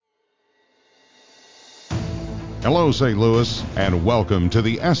Hello, St. Louis, and welcome to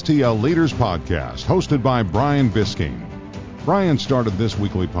the STL Leaders Podcast, hosted by Brian Bisking. Brian started this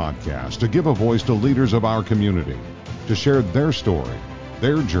weekly podcast to give a voice to leaders of our community, to share their story,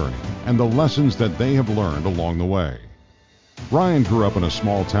 their journey, and the lessons that they have learned along the way. Brian grew up in a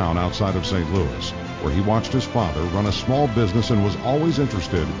small town outside of St. Louis, where he watched his father run a small business and was always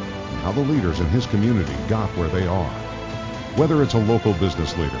interested in how the leaders in his community got where they are. Whether it's a local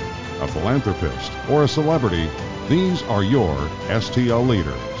business leader, a philanthropist, or a celebrity, these are your STL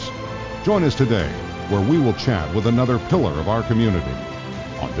leaders. Join us today, where we will chat with another pillar of our community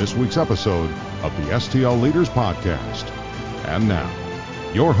on this week's episode of the STL Leaders Podcast. And now,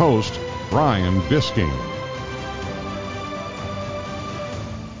 your host, Brian Bisking.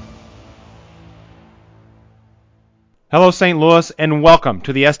 Hello, St. Louis, and welcome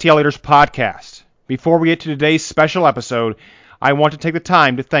to the STL Leaders Podcast. Before we get to today's special episode, I want to take the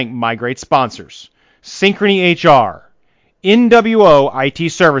time to thank my great sponsors: Synchrony HR, NWO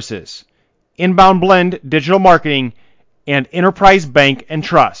IT Services, Inbound Blend Digital Marketing, and Enterprise Bank and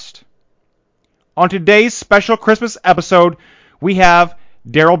Trust. On today's special Christmas episode, we have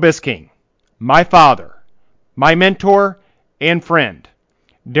Daryl Bisking, my father, my mentor, and friend.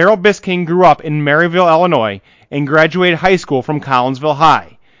 Daryl Bisking grew up in Maryville, Illinois, and graduated high school from Collinsville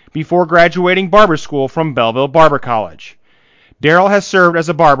High, before graduating barber school from Belleville Barber College. Daryl has served as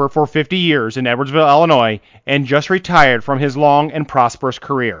a barber for 50 years in Edwardsville, Illinois, and just retired from his long and prosperous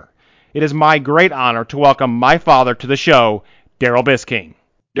career. It is my great honor to welcome my father to the show, Daryl Bisking.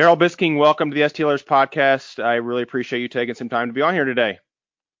 Daryl Bisking, welcome to the STLers Podcast. I really appreciate you taking some time to be on here today.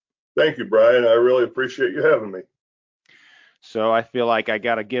 Thank you, Brian. I really appreciate you having me. So I feel like I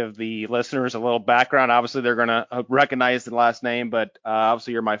got to give the listeners a little background. Obviously, they're going to recognize the last name, but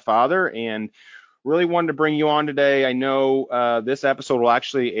obviously you're my father, and really wanted to bring you on today. I know this episode will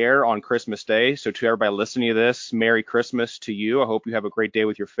actually air on Christmas Day. So to everybody listening to this, Merry Christmas to you. I hope you have a great day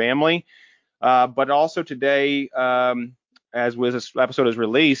with your family. But also today, as this episode is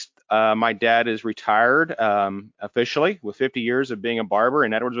released, my dad is retired officially with 50 years of being a barber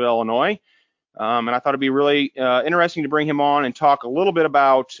in Edwardsville, Illinois. And I thought it'd be really interesting to bring him on and talk a little bit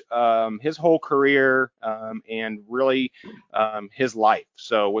about his whole career and really his life.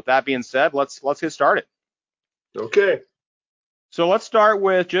 So with that being said, let's get started. Okay. So let's start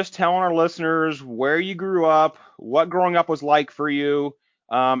with just telling our listeners where you grew up, what growing up was like for you,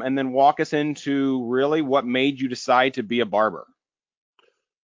 and then walk us into really what made you decide to be a barber.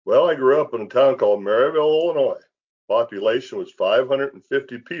 Well, I grew up in a town called Maryville, Illinois. Population was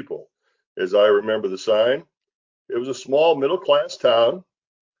 550 people, as I remember the sign. It was a small middle-class town.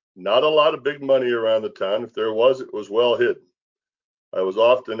 Not a lot of big money around the town. If there was, it was well hidden. I was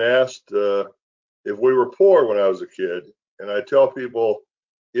often asked if we were poor when I was a kid. And I tell people,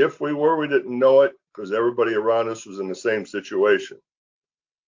 if we were, we didn't know it because everybody around us was in the same situation.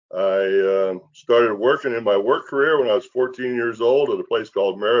 I started working in my work career when I was 14 years old at a place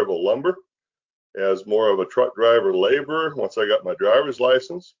called Maryville Lumber as more of a truck driver laborer once I got my driver's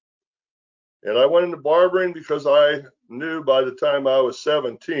license. And I went into barbering because I knew by the time I was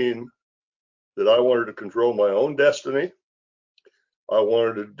 17 that I wanted to control my own destiny. I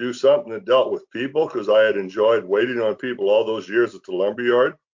wanted to do something that dealt with people because I had enjoyed waiting on people all those years at the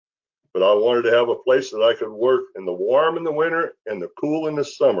lumberyard. But I wanted to have a place that I could work in the warm in the winter and the cool in the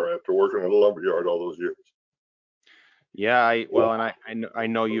summer after working in the lumberyard all those years. Yeah, I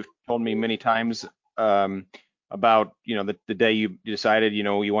know you've told me many times about the day you decided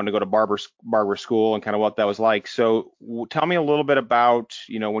you wanted to go to barber school and kind of what that was like. So tell me a little bit about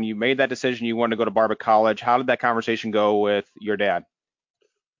when you made that decision you wanted to go to barber college. How did that conversation go with your dad?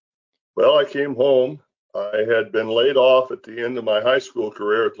 Well, I came home. I had been laid off at the end of my high school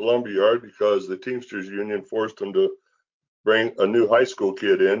career at the lumberyard because the Teamsters Union forced them to bring a new high school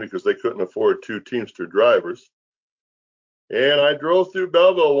kid in because they couldn't afford two Teamster drivers. And I drove through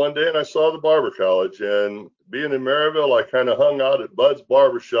Belleville one day and I saw the barber college. And being in Maryville, I kind of hung out at Bud's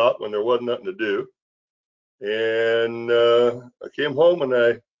barber shop when there wasn't nothing to do. And I came home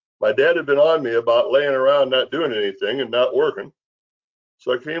and my dad had been on me about laying around not doing anything and not working.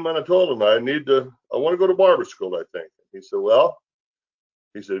 So I came and I told him I want to go to barber school, I think. He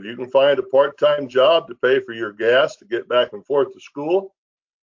said, if you can find a part-time job to pay for your gas to get back and forth to school,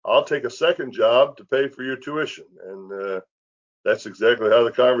 I'll take a second job to pay for your tuition. And that's exactly how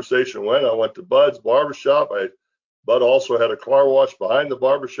the conversation went. I went to Bud's barbershop. Bud also had a car wash behind the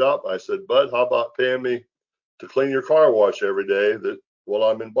barbershop. I said, Bud, how about paying me to clean your car wash every day while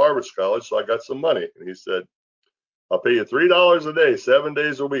I'm in barber college so I got some money? And he said, I'll pay you $3 a day, 7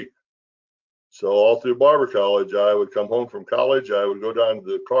 days a week. So all through barber college, I would come home from college. I would go down to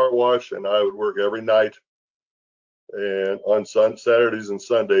the car wash and I would work every night and on Saturdays and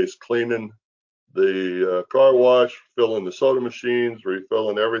Sundays, cleaning the car wash, filling the soda machines,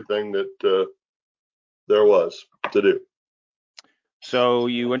 refilling everything that there was to do. So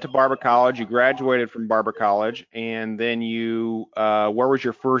you went to Barber College, you graduated from Barber College, and then you, where was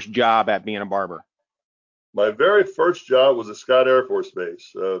your first job at being a barber? My very first job was at Scott Air Force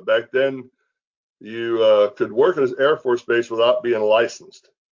Base. Back then, you could work at Air Force Base without being licensed.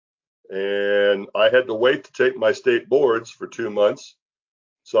 And I had to wait to take my state boards for 2 months.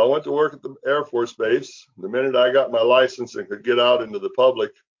 So I went to work at the Air Force Base. The minute I got my license and could get out into the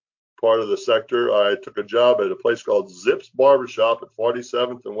public part of the sector, I took a job at a place called Zips Barbershop at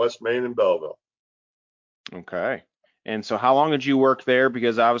 47th and West Main in Belleville. Okay. And so how long did you work there?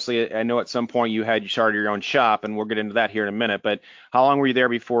 Because obviously I know at some point you started your own shop, and we'll get into that here in a minute, but how long were you there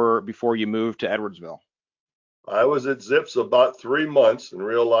before you moved to Edwardsville? I was at Zips about 3 months and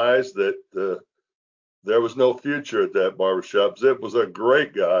realized that there was no future at that barbershop. Zip was a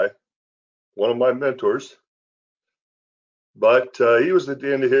great guy, one of my mentors, but he was at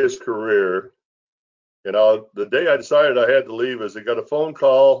the end of his career. And the day I decided I had to leave is I got a phone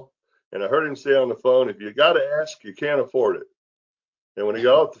call, and I heard him say on the phone, "If you got to ask, you can't afford it." And when he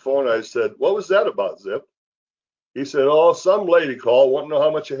got off the phone, I said, "What was that about, Zip?" He said, "Oh, some lady called, wanted to know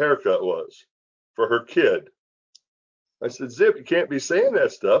how much a haircut was for her kid." I said, "Zip, you can't be saying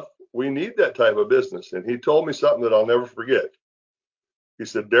that stuff. We need that type of business." And he told me something that I'll never forget. He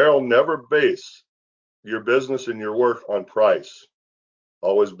said, "Daryl, never base your business and your work on price.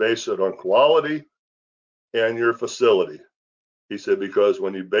 Always base it on quality and your facility." He said, "Because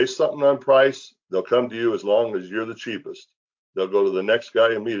when you base something on price, they'll come to you as long as you're the cheapest. They'll go to the next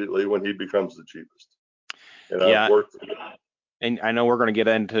guy immediately when he becomes the cheapest." And Yeah. I've worked. And I know we're going to get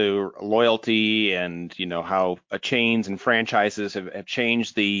into loyalty and, how chains and franchises have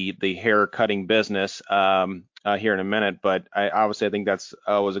changed the hair cutting business here in a minute. But I think that's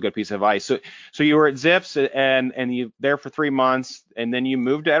was a good piece of advice. So you were at Zips and you there for 3 months, and then you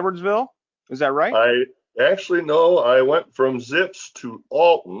moved to Edwardsville. Is that right? I actually no, I went from Zips to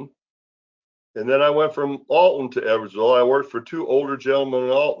Alton, and then I went from Alton to Edwardsville. I worked for 2 older gentlemen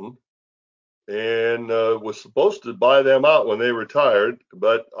in Alton, and was supposed to buy them out when they retired,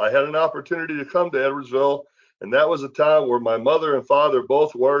 but I had an opportunity to come to Edwardsville, and that was a town where my mother and father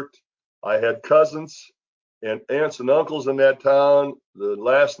both worked. I had cousins and aunts and uncles in that town. The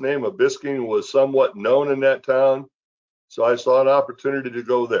last name of Bisking was somewhat known in that town, so I saw an opportunity to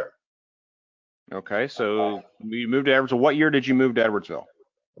go there. Okay, so you moved to Edwardsville. What year did you move to Edwardsville?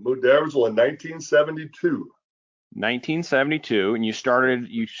 I moved to Edwardsville in 1972. 1972, and you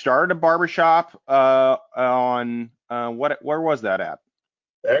started a barbershop where was that at?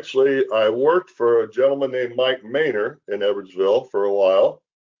 Actually, I worked for a gentleman named Mike Maynor in Edwardsville for a while.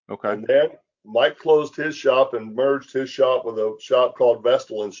 Okay. And then Mike closed his shop and merged his shop with a shop called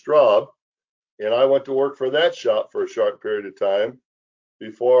Vestal and Straub. And I went to work for that shop for a short period of time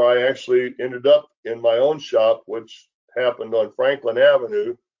before I actually ended up in my own shop, which happened on Franklin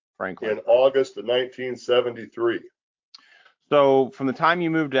Avenue in August of 1973. So from the time you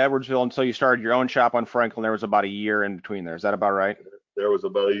moved to Edwardsville until you started your own shop on Franklin, there was about a year in between there. Is that about right? There was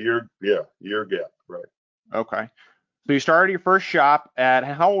about a year gap, right. Okay. So you started your first shop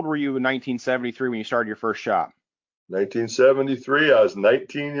how old were you in 1973 when you started your first shop? 1973, I was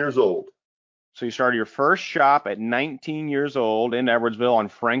 19 years old. So you started your first shop at 19 years old in Edwardsville on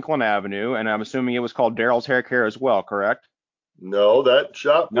Franklin Avenue, and I'm assuming it was called Daryl's Hair Care as well, correct? No, that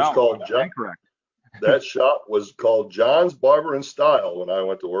shop was called incorrect. That shop was called John's Barber and Style when I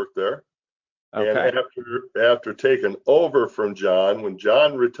went to work there. Okay. And after taking over from John, when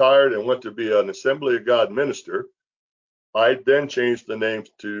John retired and went to be an Assembly of God minister, I then changed the names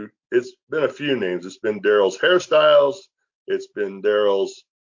to, it's been a few names. It's been Daryl's Hairstyles. It's been Daryl's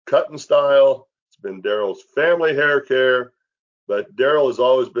Cut and Style. It's been Daryl's Family Hair Care. But Daryl has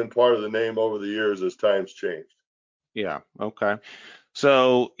always been part of the name over the years as times changed. Yeah. Okay.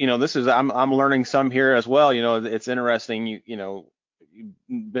 So, I'm learning some here as well. It's interesting. You've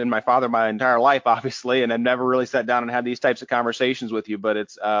been my father my entire life, obviously, and I've never really sat down and had these types of conversations with you, but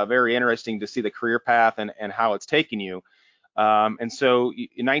it's very interesting to see the career path and how it's taken you. And so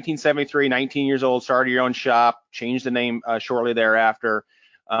in 1973, 19 years old, started your own shop, changed the name shortly thereafter.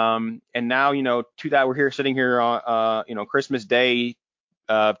 And now, we're here sitting here on, Christmas Day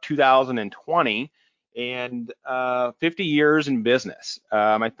of 2020 and 50 years in business.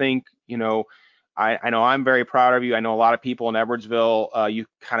 I think, I know I'm very proud of you. I know a lot of people in Edwardsville, you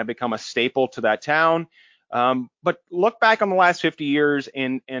kind of become a staple to that town. But look back on the last 50 years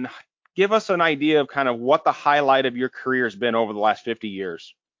and give us an idea of kind of what the highlight of your career has been over the last 50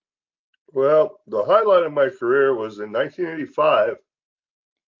 years. Well, the highlight of my career was in 1985.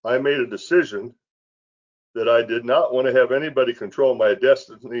 I made a decision that I did not want to have anybody control my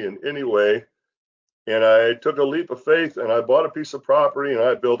destiny in any way. And I took a leap of faith and I bought a piece of property and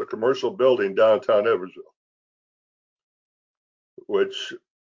I built a commercial building downtown Edwardsville, which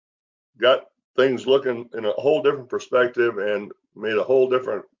got things looking in a whole different perspective and made a whole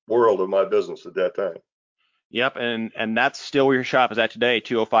different world of my business at that time. Yep, and that's still where your shop is at today,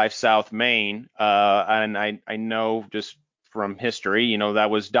 205 South Main. And I know just from history, that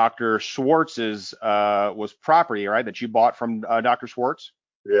was Dr. Schwartz's was property, right? That you bought from Dr. Schwartz.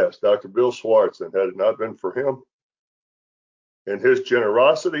 Yes, Dr. Bill Schwartz, and had it not been for him and his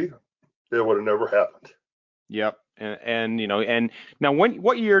generosity, it would have never happened. Yep. And now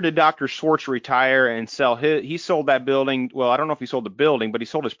what year did Dr. Schwartz retire and sell he sold that building? Well, I don't know if he sold the building, but he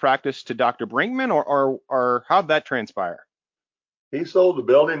sold his practice to Dr. Brinkman or how'd that transpire? He sold the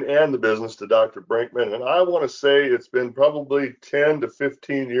building and the business to Dr. Brinkman, and I want to say it's been probably 10 to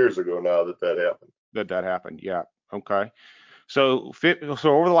 15 years ago now that happened. That happened. Yeah. Okay. So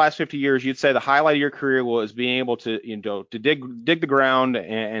over the last 50 years, you'd say the highlight of your career was being able to, to dig the ground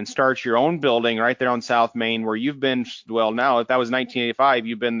and start your own building right there on South Main, where you've been, well, now if that was 1985,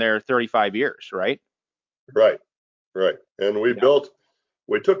 you've been there 35 years, right? Right. And we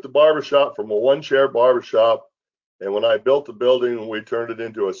took the barbershop from a one-chair barbershop, and when I built the building, we turned it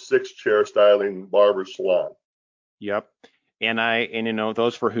into a 6-chair styling barber salon. Yep. And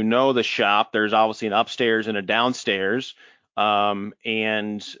those for who know the shop, there's obviously an upstairs and a downstairs.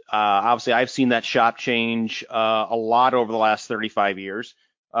 Obviously I've seen that shop change a lot over the last 35 years.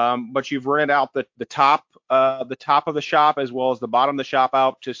 But you've rented out the top of the shop as well as the bottom of the shop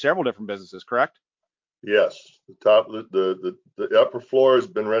out to several different businesses, correct? Yes, the upper floor has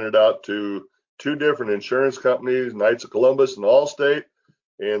been rented out to 2 different insurance companies, Knights of Columbus and Allstate.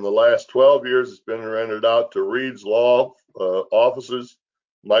 In the last 12 years, it's been rented out to Reed's Law offices,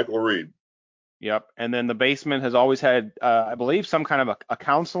 Michael Reed. Yep. And then the basement has always had, I believe, some kind of a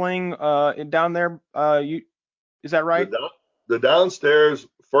counseling down there. Is that right? The downstairs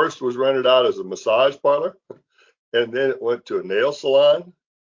first was rented out as a massage parlor, and then it went to a nail salon.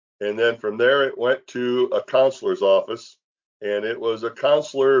 And then from there, it went to a counselor's office. And it was a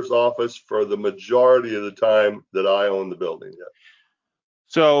counselor's office for the majority of the time that I owned the building. Yeah.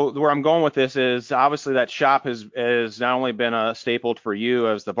 So where I'm going with this is obviously that shop has not only been a staple for you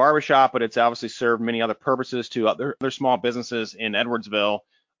as the barbershop, but it's obviously served many other purposes to other small businesses in Edwardsville.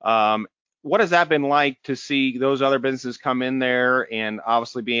 What has that been like to see those other businesses come in there and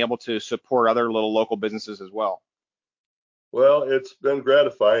obviously being able to support other little local businesses as well? Well, it's been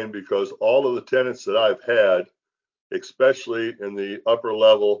gratifying because all of the tenants that I've had, especially in the upper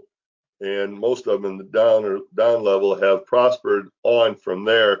level and most of them in the down level, have prospered on from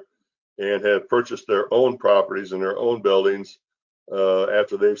there and have purchased their own properties and their own buildings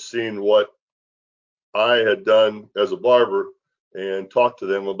after they've seen what I had done as a barber and talked to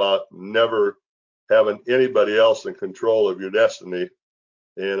them about never having anybody else in control of your destiny.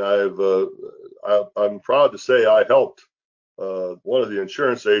 And I'm proud to say I helped one of the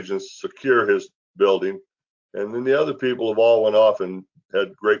insurance agents secure his building, and then the other people have all went off and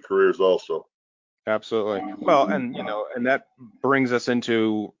had great careers also. Absolutely. Well, and that brings us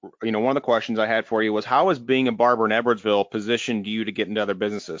into, one of the questions I had for you was, how has being a barber in Edwardsville positioned you to get into other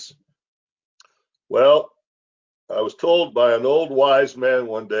businesses? Well, I was told by an old wise man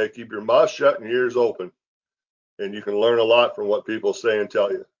one day, keep your mouth shut and your ears open, and you can learn a lot from what people say and tell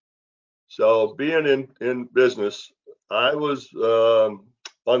you. So being in business, I was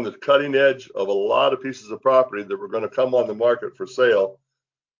on the cutting edge of a lot of pieces of property that were going to come on the market for sale,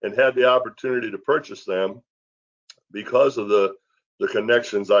 and had the opportunity to purchase them because of the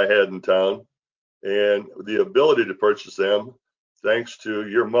connections I had in town and the ability to purchase them thanks to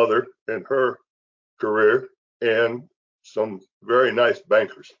your mother and her career and some very nice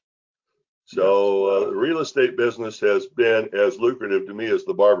bankers. So the real estate business has been as lucrative to me as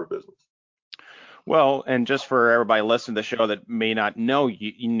the barber business. Well, and just for everybody listening to the show that may not know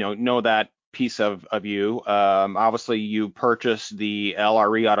know that piece of you, obviously you purchased the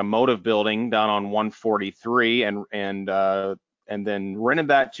LRE Automotive building down on 143 and then rented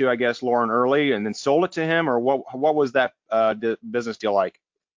that to, I guess, Lauren Early and then sold it to him, or what was that business deal like?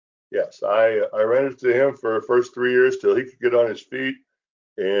 Yes, I rented it to him for the first 3 years till he could get on his feet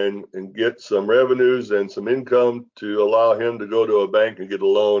and get some revenues and some income to allow him to go to a bank and get a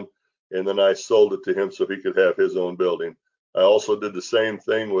loan. And then I sold it to him so he could have his own building. I also did the same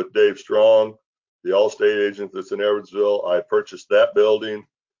thing with Dave Strong, the Allstate agent that's in Edwardsville. I purchased that building.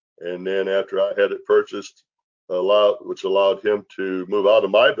 And then after I had it purchased, which allowed him to move out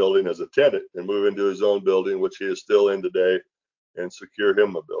of my building as a tenant and move into his own building, which he is still in today, and secure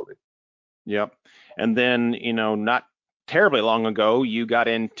him a building. Yep. And then, not terribly long ago, you got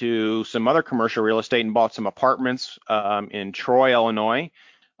into some other commercial real estate and bought some apartments in Troy, Illinois,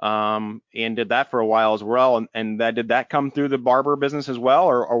 and did that for a while as well. And did that come through the barber business as well,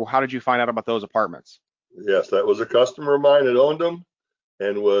 or how did you find out about those apartments? Yes, that was a customer of mine that owned them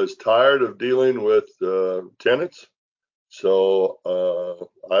and was tired of dealing with tenants. So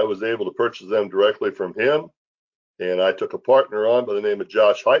I was able to purchase them directly from him. And I took a partner on by the name of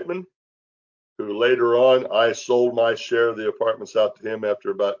Josh Heitman, who later on I sold my share of the apartments out to him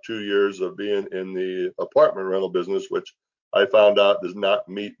after about 2 years of being in the apartment rental business, which I found out does not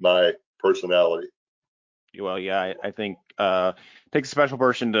meet my personality. Well, yeah, I think it takes a special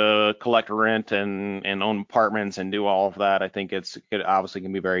person to collect rent and own apartments and do all of that. I think it obviously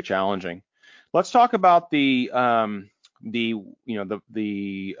can be very challenging. Let's talk about the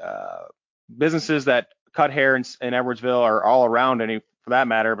businesses that cut hair in Edwardsville are all around, and for that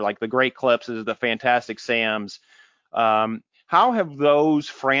matter, like the Great Clips, the Fantastic Sam's. How have those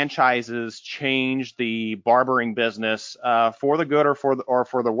franchises changed the barbering business for the good or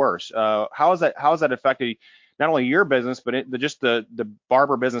for the worse? How has that affected not only your business but just the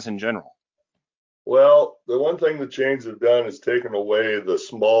barber business in general? Well, the one thing the chains have done is taken away the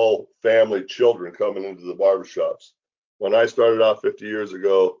small family children coming into the barbershops. When I started out 50 years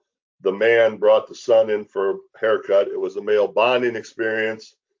ago, the man brought the son in for a haircut. It was a male bonding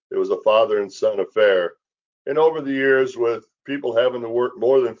experience. It was a father and son affair. And over the years, with people having to work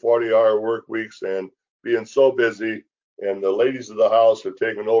more than 40-hour work weeks and being so busy, and the ladies of the house have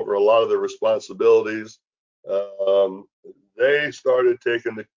taken over a lot of the responsibilities, they started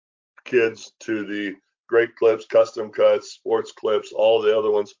taking the kids to the Great Clips, Custom Cuts, Sports Clips, all the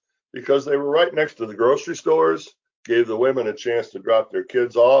other ones, because they were right next to the grocery stores, gave the women a chance to drop their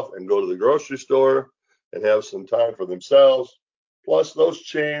kids off and go to the grocery store and have some time for themselves. Plus, those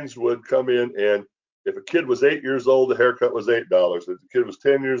chains would come in, and if a kid was 8 years old, the haircut was $8. If the kid was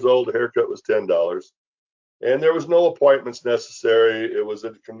 10 years old, the haircut was $10. And there was no appointments necessary. It was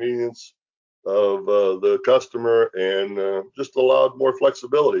at the convenience of the customer, and just allowed more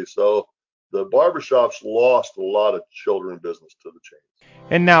flexibility. So the barbershops lost a lot of children business to the chains.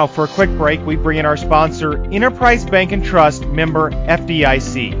 And now for a quick break, we bring in our sponsor, Enterprise Bank and Trust, member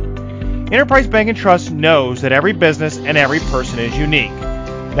FDIC. Enterprise Bank and Trust knows that every business and every person is unique.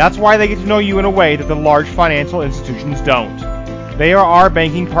 That's why they get to know you in a way that the large financial institutions don't. They are our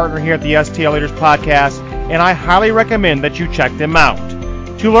banking partner here at the STL Leaders Podcast, and I highly recommend that you check them out.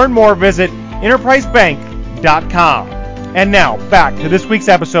 To learn more, visit enterprisebank.com. And now, back to this week's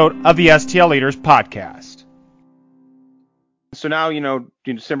episode of the STL Leaders Podcast. So now,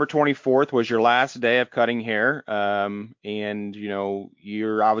 December 24th was your last day of cutting hair. And,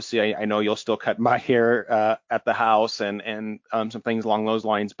 you're obviously, I know you'll still cut my hair at the house and some things along those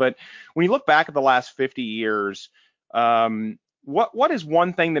lines. But when you look back at the last 50 years, what is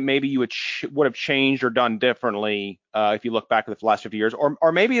one thing that maybe you would have changed or done differently if you look back at the last 50 years?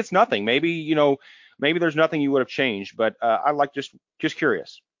 Or maybe it's nothing. Maybe, maybe there's nothing you would have changed. But I like just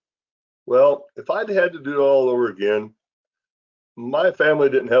curious. Well, if I'd had to do it all over again, my family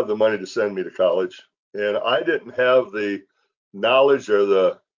didn't have the money to send me to college, and I didn't have the knowledge or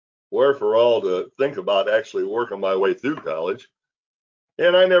the wherewithal to think about actually working my way through college.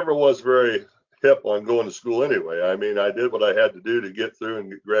 And I never was very hip on going to school anyway. I mean, I did what I had to do to get through and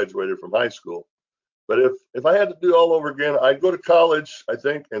get graduated from high school. But if I had to do all over again, I'd go to college, I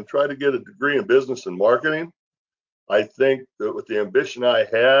think, and try to get a degree in business and marketing. I think that with the ambition I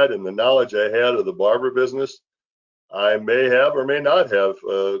had and the knowledge I had of the barber business, I may have or may not have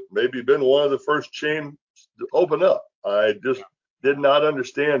maybe been one of the first chains to open up. I just did not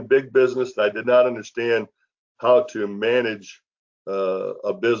understand big business. I did not understand how to manage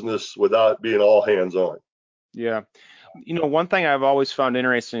a business without being all hands on. Yeah. One thing I've always found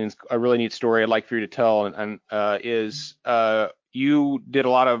interesting is a really neat story I'd like for you to tell, is you did a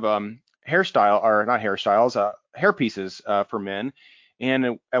lot of hair pieces for men.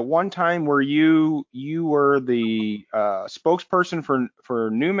 And at one time, were you were the spokesperson for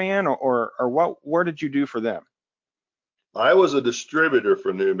New Man, or what did you do for them? I was a distributor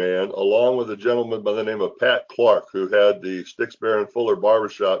for New Man, along with a gentleman by the name of Pat Clark, who had the Sticks Bear and Fuller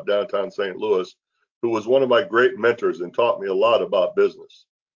Barbershop downtown St. Louis, who was one of my great mentors and taught me a lot about business.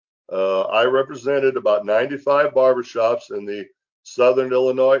 I represented about 95 barbershops in the Southern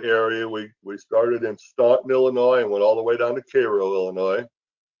Illinois area. We started in Staunton, Illinois, and went all the way down to Cairo, Illinois.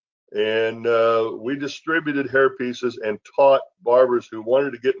 And we distributed hair pieces and taught barbers who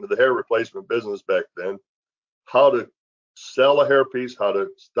wanted to get into the hair replacement business back then how to sell a hairpiece, how to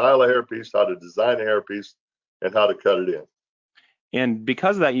style a hairpiece, how to design a hairpiece, and how to cut it in. And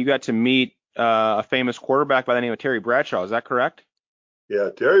because of that, you got to meet a famous quarterback by the name of Terry Bradshaw. Is that correct? Yeah,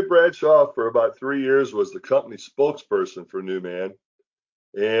 Terry Bradshaw for about 3 years was the company spokesperson for Newman.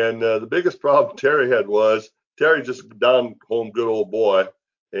 And the biggest problem Terry had was Terry just down home good old boy,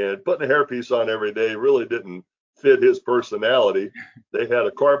 and putting a hairpiece on every day really didn't fit his personality. They had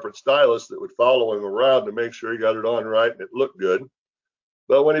a corporate stylist that would follow him around to make sure he got it on right and it looked good.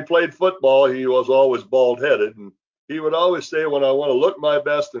 But when he played football, he was always bald headed, and he would always say, when I want to look my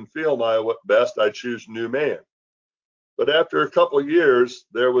best and feel my best, I choose Newman. But after a couple of years,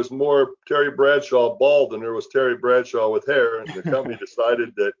 there was more Terry Bradshaw bald than there was Terry Bradshaw with hair, and the company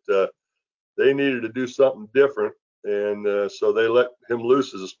decided that they needed to do something different, and so they let him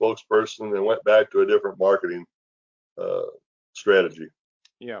loose as a spokesperson and went back to a different marketing strategy.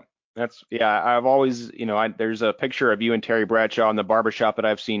 Yeah, I've always, there's a picture of you and Terry Bradshaw in the barbershop that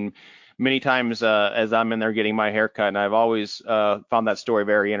I've seen many times as I'm in there getting my hair cut, and I've always found that story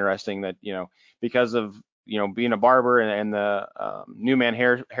very interesting. That because of being a barber and the Newman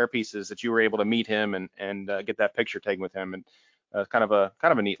hair pieces, that you were able to meet him and get that picture taken with him, and kind of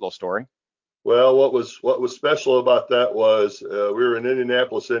a neat little story. Well, what was special about that was we were in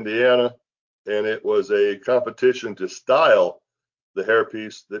Indianapolis, Indiana, and it was a competition to style the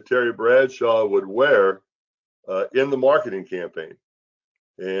hairpiece that Terry Bradshaw would wear in the marketing campaign.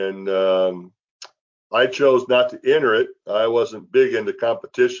 And I chose not to enter it. I wasn't big into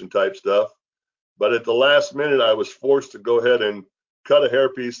competition type stuff. But at the last minute, I was forced to go ahead and cut a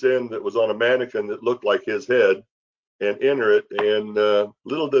hairpiece in that was on a mannequin that looked like his head and enter it. And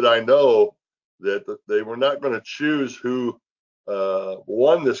little did I know that they were not going to choose who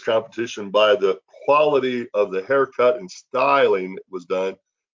won this competition by the quality of the haircut and styling that was done.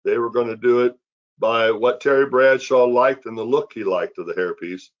 They were going to do it by what Terry Bradshaw liked and the look he liked of the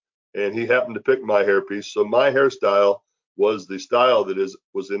hairpiece. And he happened to pick my hairpiece. So my hairstyle was the style that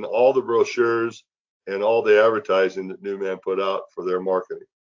was in all the brochures and all the advertising that Newman put out for their marketing.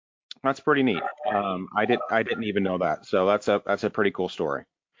 That's pretty neat. I didn't even know that. So that's a pretty cool story.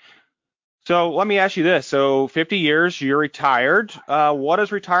 So let me ask you this. So 50 years, you're retired. What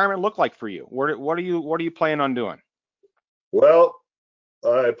does retirement look like for you? What are you planning on doing? Well,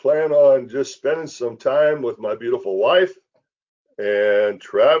 I plan on just spending some time with my beautiful wife and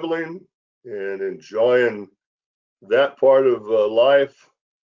traveling and enjoying that part of life.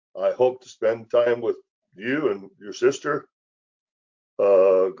 I hope to spend time with you and your sister,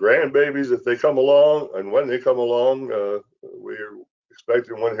 grandbabies if they come along, and when they come along, we're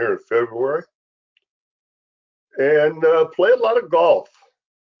expecting one here in February, and play a lot of golf,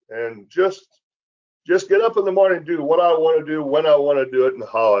 and just get up in the morning and do what I want to do, when I want to do it, and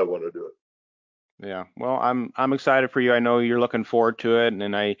how I want to do it. Yeah, well, I'm excited for you. I know you're looking forward to it,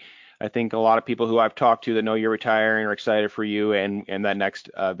 and I think a lot of people who I've talked to that know you're retiring are excited for you and that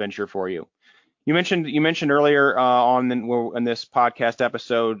next venture for you. You mentioned earlier in this podcast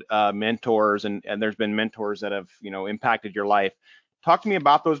episode mentors, and there's been mentors that have impacted your life. Talk to me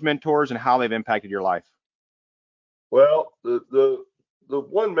about those mentors and how they've impacted your life. Well, the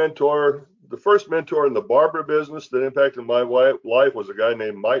one mentor, the first mentor in the barber business that impacted my life was a guy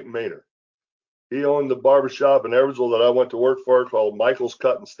named Mike Maynard. He owned the barbershop in Evansville that I went to work for called Michael's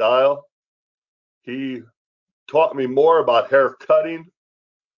Cut and Style. He taught me more about hair cutting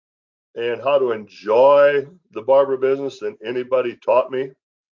and how to enjoy the barber business than anybody taught me.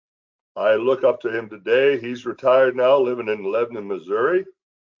 I look up to him today. He's retired now, living in Lebanon, Missouri,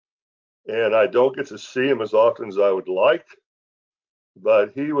 and I don't get to see him as often as I would like,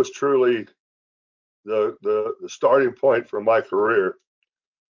 but he was truly the starting point for my career.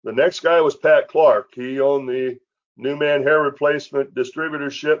 The next guy was Pat Clark. He owned the Newman Hair Replacement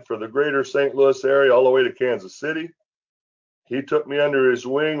distributorship for the greater St. Louis area all the way to Kansas City. He took me under his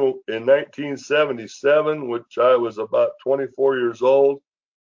wing in 1977, which I was about 24 years old.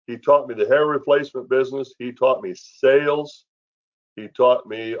 He taught me the hair replacement business. He taught me sales. He taught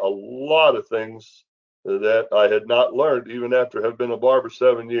me a lot of things that I had not learned even after having been a barber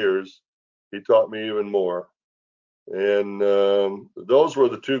 7 years. He taught me even more. And those were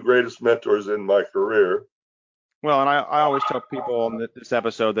the two greatest mentors in my career. Well, and I always tell people on this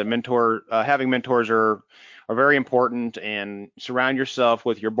episode that having mentors are very important, and surround yourself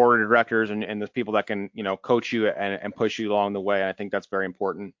with your board of directors and the people that can coach you and push you along the way. I think that's very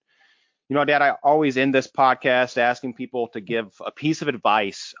important. Dad, I always end this podcast asking people to give a piece of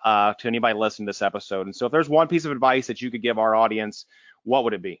advice to anybody listening to this episode. And so if there's one piece of advice that you could give our audience, what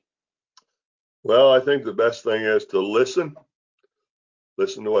would it be? Well, I think the best thing is to listen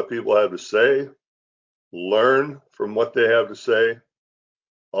to what people have to say, learn from what they have to say.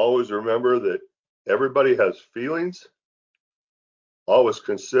 Always remember that everybody has feelings. Always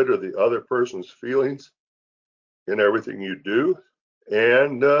consider the other person's feelings in everything you do.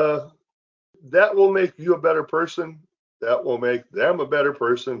 And that will make you a better person. That will make them a better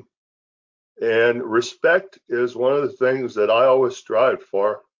person. And respect is one of the things that I always strived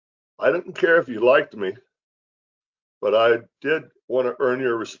for. I didn't care if you liked me, but I did want to earn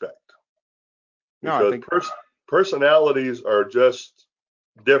your respect. Because personalities are just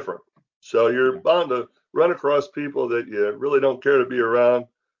different. So you're bound to run across people that you really don't care to be around.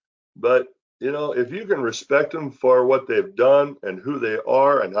 But, if you can respect them for what they've done and who they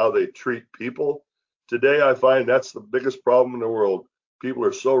are and how they treat people, today I find that's the biggest problem in the world. People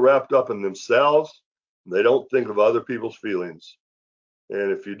are so wrapped up in themselves, they don't think of other people's feelings.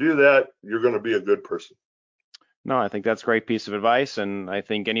 And if you do that, you're going to be a good person. No, I think that's a great piece of advice, and I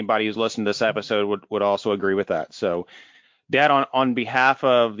think anybody who's listened to this episode would also agree with that. So, Dad, on behalf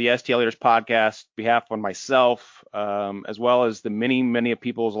of the STL Leaders Podcast, behalf of myself, as well as the many, many of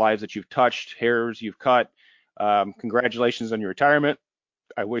people's lives that you've touched, hairs you've cut, congratulations on your retirement.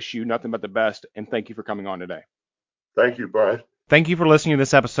 I wish you nothing but the best, and thank you for coming on today. Thank you, Brian. Thank you for listening to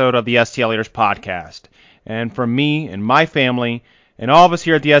this episode of the STL Leaders Podcast. And from me and my family and all of us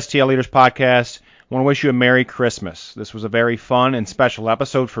here at the STL Leaders Podcast, I want to wish you a Merry Christmas. This was a very fun and special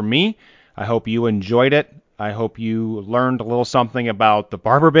episode for me. I hope you enjoyed it. I hope you learned a little something about the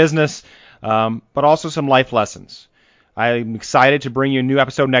barber business, but also some life lessons. I'm excited to bring you a new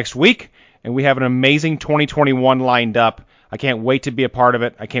episode next week, and we have an amazing 2021 lined up. I can't wait to be a part of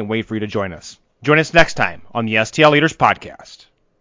it. I can't wait for you to join us. Join us next time on the STL Leaders Podcast.